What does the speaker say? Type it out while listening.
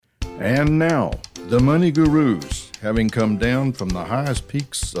And now, the Money Gurus, having come down from the highest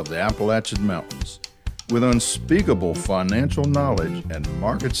peaks of the Appalachian Mountains, with unspeakable financial knowledge and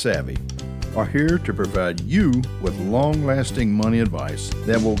market savvy, are here to provide you with long-lasting money advice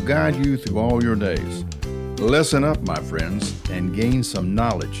that will guide you through all your days. Listen up, my friends, and gain some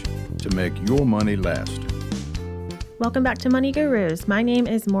knowledge to make your money last. Welcome back to Money Gurus. My name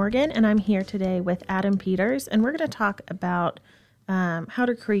is Morgan, and I'm here today with Adam Peters, and we're going to talk about how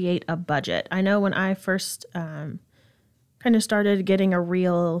to create a budget. I know when I first kind of started getting a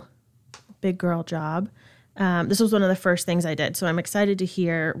real big girl job, this was one of the first things I did. So I'm excited to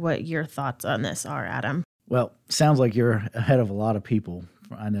hear what your thoughts on this are, Adam. Well, sounds like you're ahead of a lot of people.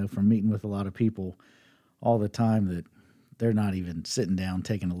 I know from meeting with a lot of people all the time that they're not even sitting down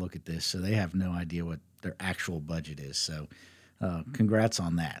taking a look at this, so they have no idea what their actual budget is. So congrats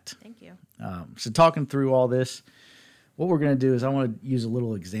on that. Thank you. So talking through all this, what we're going to do is I want to use a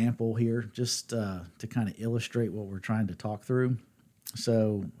little example here just to kind of illustrate what we're trying to talk through.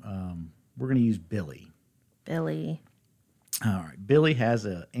 So we're going to use Billy. Billy. All right. Billy has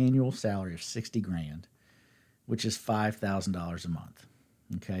an annual salary of $60,000, which is $5,000 a month.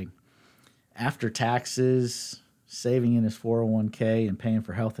 Okay. After taxes, saving in his 401k, and paying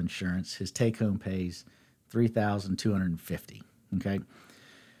for health insurance, his take-home pays $3,250. Okay.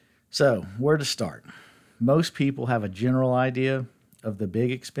 So where to start? Most people have a general idea of the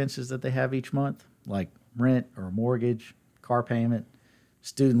big expenses that they have each month, like rent or mortgage, car payment,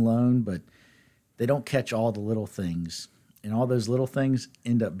 student loan, but they don't catch all the little things. And all those little things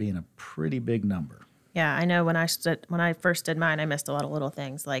end up being a pretty big number. Yeah, I know when I first did mine, I missed a lot of little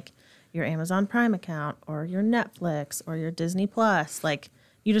things like your Amazon Prime account or your Netflix or your Disney Plus. Like,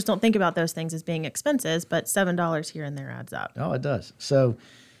 you just don't think about those things as being expenses, but $7 here and there adds up. Oh, it does. So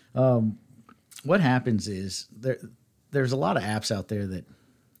what happens is there's a lot of apps out there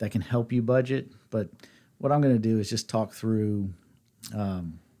that can help you budget, but what I'm going to do is just talk through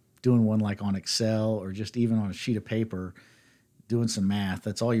doing one like on Excel or just even on a sheet of paper, doing some math.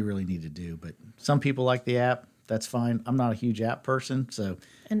 That's all you really need to do. But some people like the app. That's fine. I'm not a huge app person, so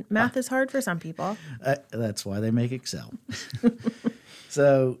and math is hard for some people. That's why they make Excel.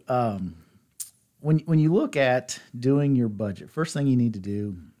 So when you look at doing your budget, first thing you need to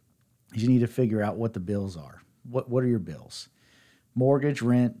do is you need to figure out what the bills are. What are your bills? Mortgage,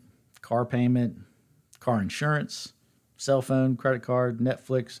 rent, car payment, car insurance, cell phone, credit card,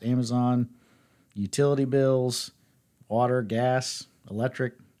 Netflix, Amazon, utility bills, water, gas,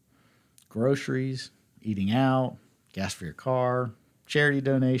 electric, groceries, eating out, gas for your car, charity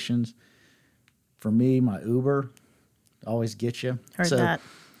donations. For me, my Uber always gets you. Heard that.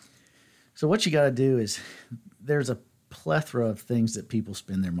 So what you got to do is there's a plethora of things that people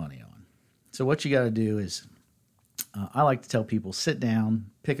spend their money on. So what you got to do is I like to tell people, sit down,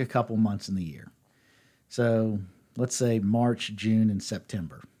 pick a couple months in the year. So let's say March, June, and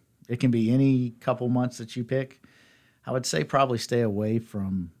September. It can be any couple months that you pick. I would say probably stay away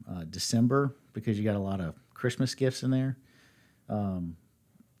from December because you got a lot of Christmas gifts in there.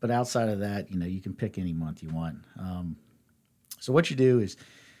 But outside of that, you can pick any month you want. So what you do is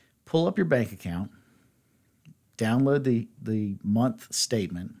pull up your bank account, download the month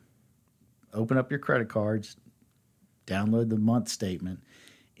statement, open up your credit cards, download the month statement.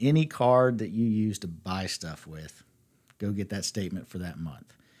 Any card that you use to buy stuff with, go get that statement for that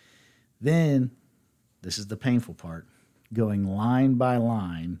month. Then, this is the painful part, going line by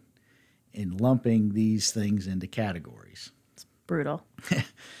line and lumping these things into categories. It's brutal.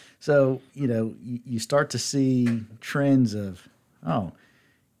 So, you start to see trends of, I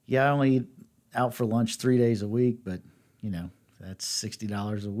only eat out for lunch 3 days a week, but, that's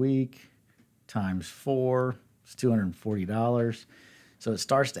 $60 a week times 4, it's $240. So it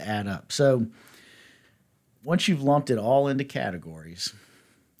starts to add up. So once you've lumped it all into categories,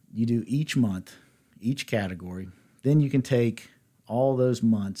 you do each month, each category, then you can take all those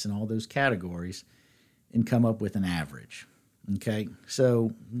months and all those categories and come up with an average. Okay?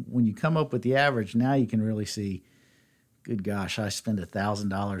 So when you come up with the average, now you can really see, good gosh, I spend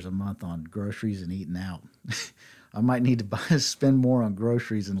 $1,000 a month on groceries and eating out. I might need to spend more on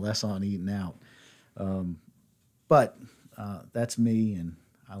groceries and less on eating out. But that's me, and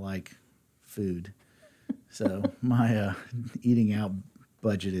I like food. So my eating out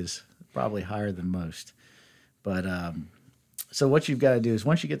budget is probably higher than most. But so what you've got to do is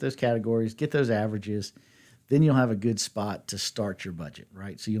once you get those categories, get those averages, then you'll have a good spot to start your budget,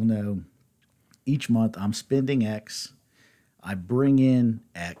 right? So you'll know each month I'm spending X, I bring in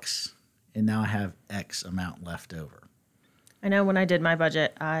X, and now I have X amount left over. I know when I did my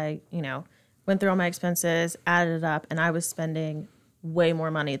budget, I, went through all my expenses, added it up, and I was spending way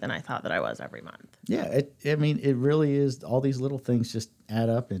more money than I thought that I was every month. Yeah, it really is. All these little things just add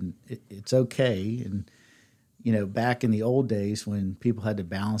up, and it's okay. And, back in the old days when people had to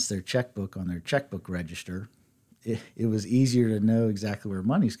balance their checkbook on their checkbook register, it was easier to know exactly where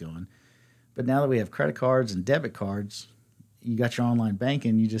money's going. But now that we have credit cards and debit cards, you got your online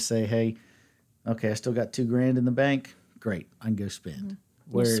banking, you just say, hey, okay, I still got $2,000 in the bank. Great, I can go spend.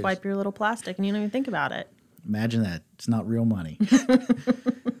 Mm-hmm. You just swipe your little plastic and you don't even think about it. Imagine that. It's not real money.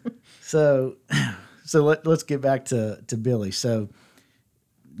 So let's get back to Billy. So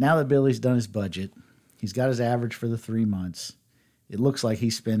now that Billy's done his budget, he's got his average for the 3 months. It looks like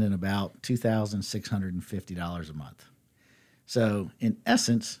he's spending about $2,650 a month. So in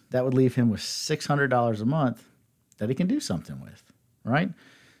essence, that would leave him with $600 a month that he can do something with, right?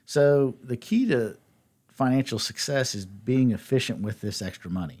 So the key to financial success is being efficient with this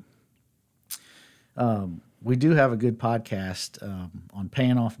extra money. We do have a good podcast on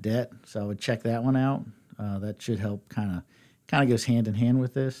paying off debt, so I would check that one out. That should help kind of goes hand in hand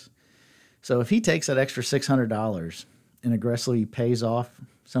with this. So if he takes that extra $600 and aggressively pays off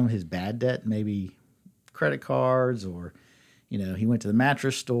some of his bad debt, maybe credit cards, or he went to the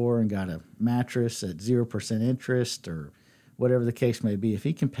mattress store and got a mattress at 0% interest, or whatever the case may be, if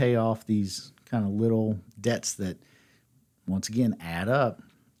he can pay off these kind of little debts that, once again, add up,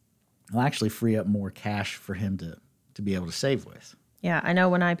 it'll actually free up more cash for him to be able to save with. Yeah, I know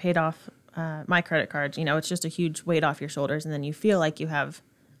when I paid off my credit cards, it's just a huge weight off your shoulders, and then you feel like you have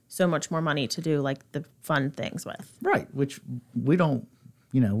so much more money to do like the fun things with. Right, which we don't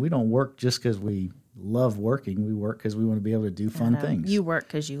work just because we love working. We work because we want to be able to do fun things. You work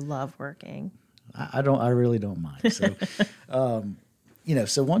because you love working. I really don't mind. So,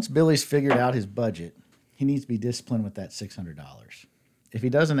 so once Billy's figured out his budget, he needs to be disciplined with that $600. If he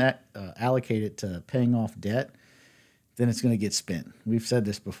doesn't allocate it to paying off debt, then it's going to get spent. We've said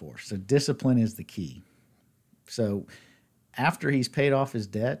this before. So discipline is the key. So after he's paid off his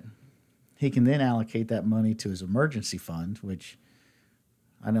debt, he can then allocate that money to his emergency fund, which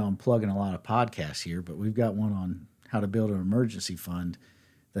I know I'm plugging a lot of podcasts here, but we've got one on how to build an emergency fund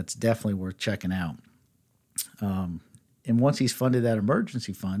that's definitely worth checking out. And once he's funded that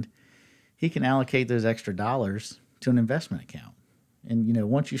emergency fund, he can allocate those extra dollars to an investment account. And,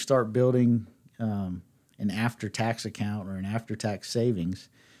 once you start building an after-tax account or an after-tax savings,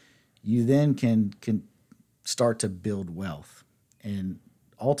 you then can start to build wealth. And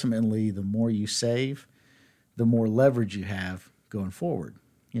ultimately, the more you save, the more leverage you have going forward.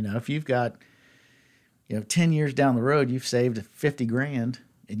 If you've got, 10 years down the road, you've saved $50,000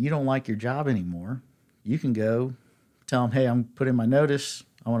 and you don't like your job anymore, you can go tell them, hey, I'm putting my notice,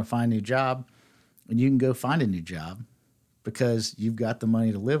 I want to find a new job, and you can go find a new job because you've got the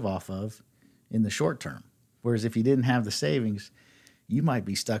money to live off of in the short term. Whereas if you didn't have the savings, you might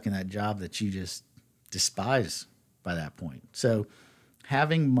be stuck in that job that you just despise by that point. So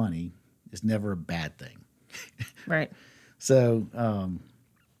having money is never a bad thing. Right. So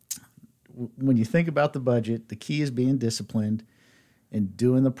when you think about the budget, the key is being disciplined and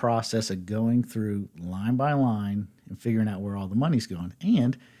doing the process of going through line by line and figuring out where all the money's going.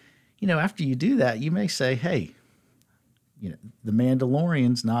 And, after you do that, you may say, hey, The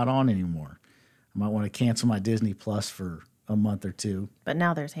Mandalorian's not on anymore. I might want to cancel my Disney Plus for a month or two. But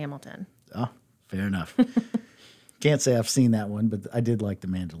now there's Hamilton. Oh, fair enough. Can't say I've seen that one, but I did like The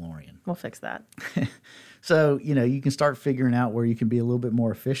Mandalorian. We'll fix that. So, you can start figuring out where you can be a little bit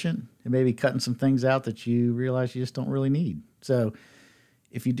more efficient and maybe cutting some things out that you realize you just don't really need. So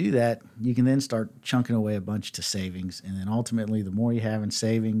if you do that, you can then start chunking away a bunch to savings. And then ultimately, the more you have in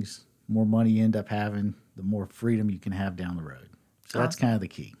savings, more money you end up having, the more freedom you can have down the road. So That's kind of the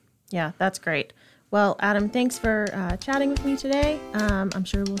key. Yeah, that's great. Well, Adam, thanks for chatting with me today. I'm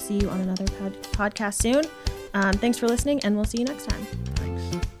sure we'll see you on another podcast soon. Thanks for listening, and we'll see you next time. Thanks.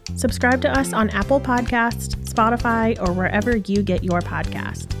 Subscribe to us on Apple Podcasts, Spotify, or wherever you get your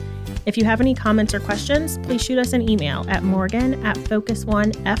podcast. If you have any comments or questions, please shoot us an email at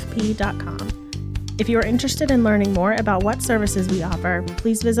morgan@focus1fp.com. If you are interested in learning more about what services we offer,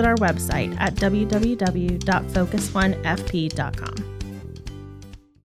 please visit our website at www.focus1fp.com.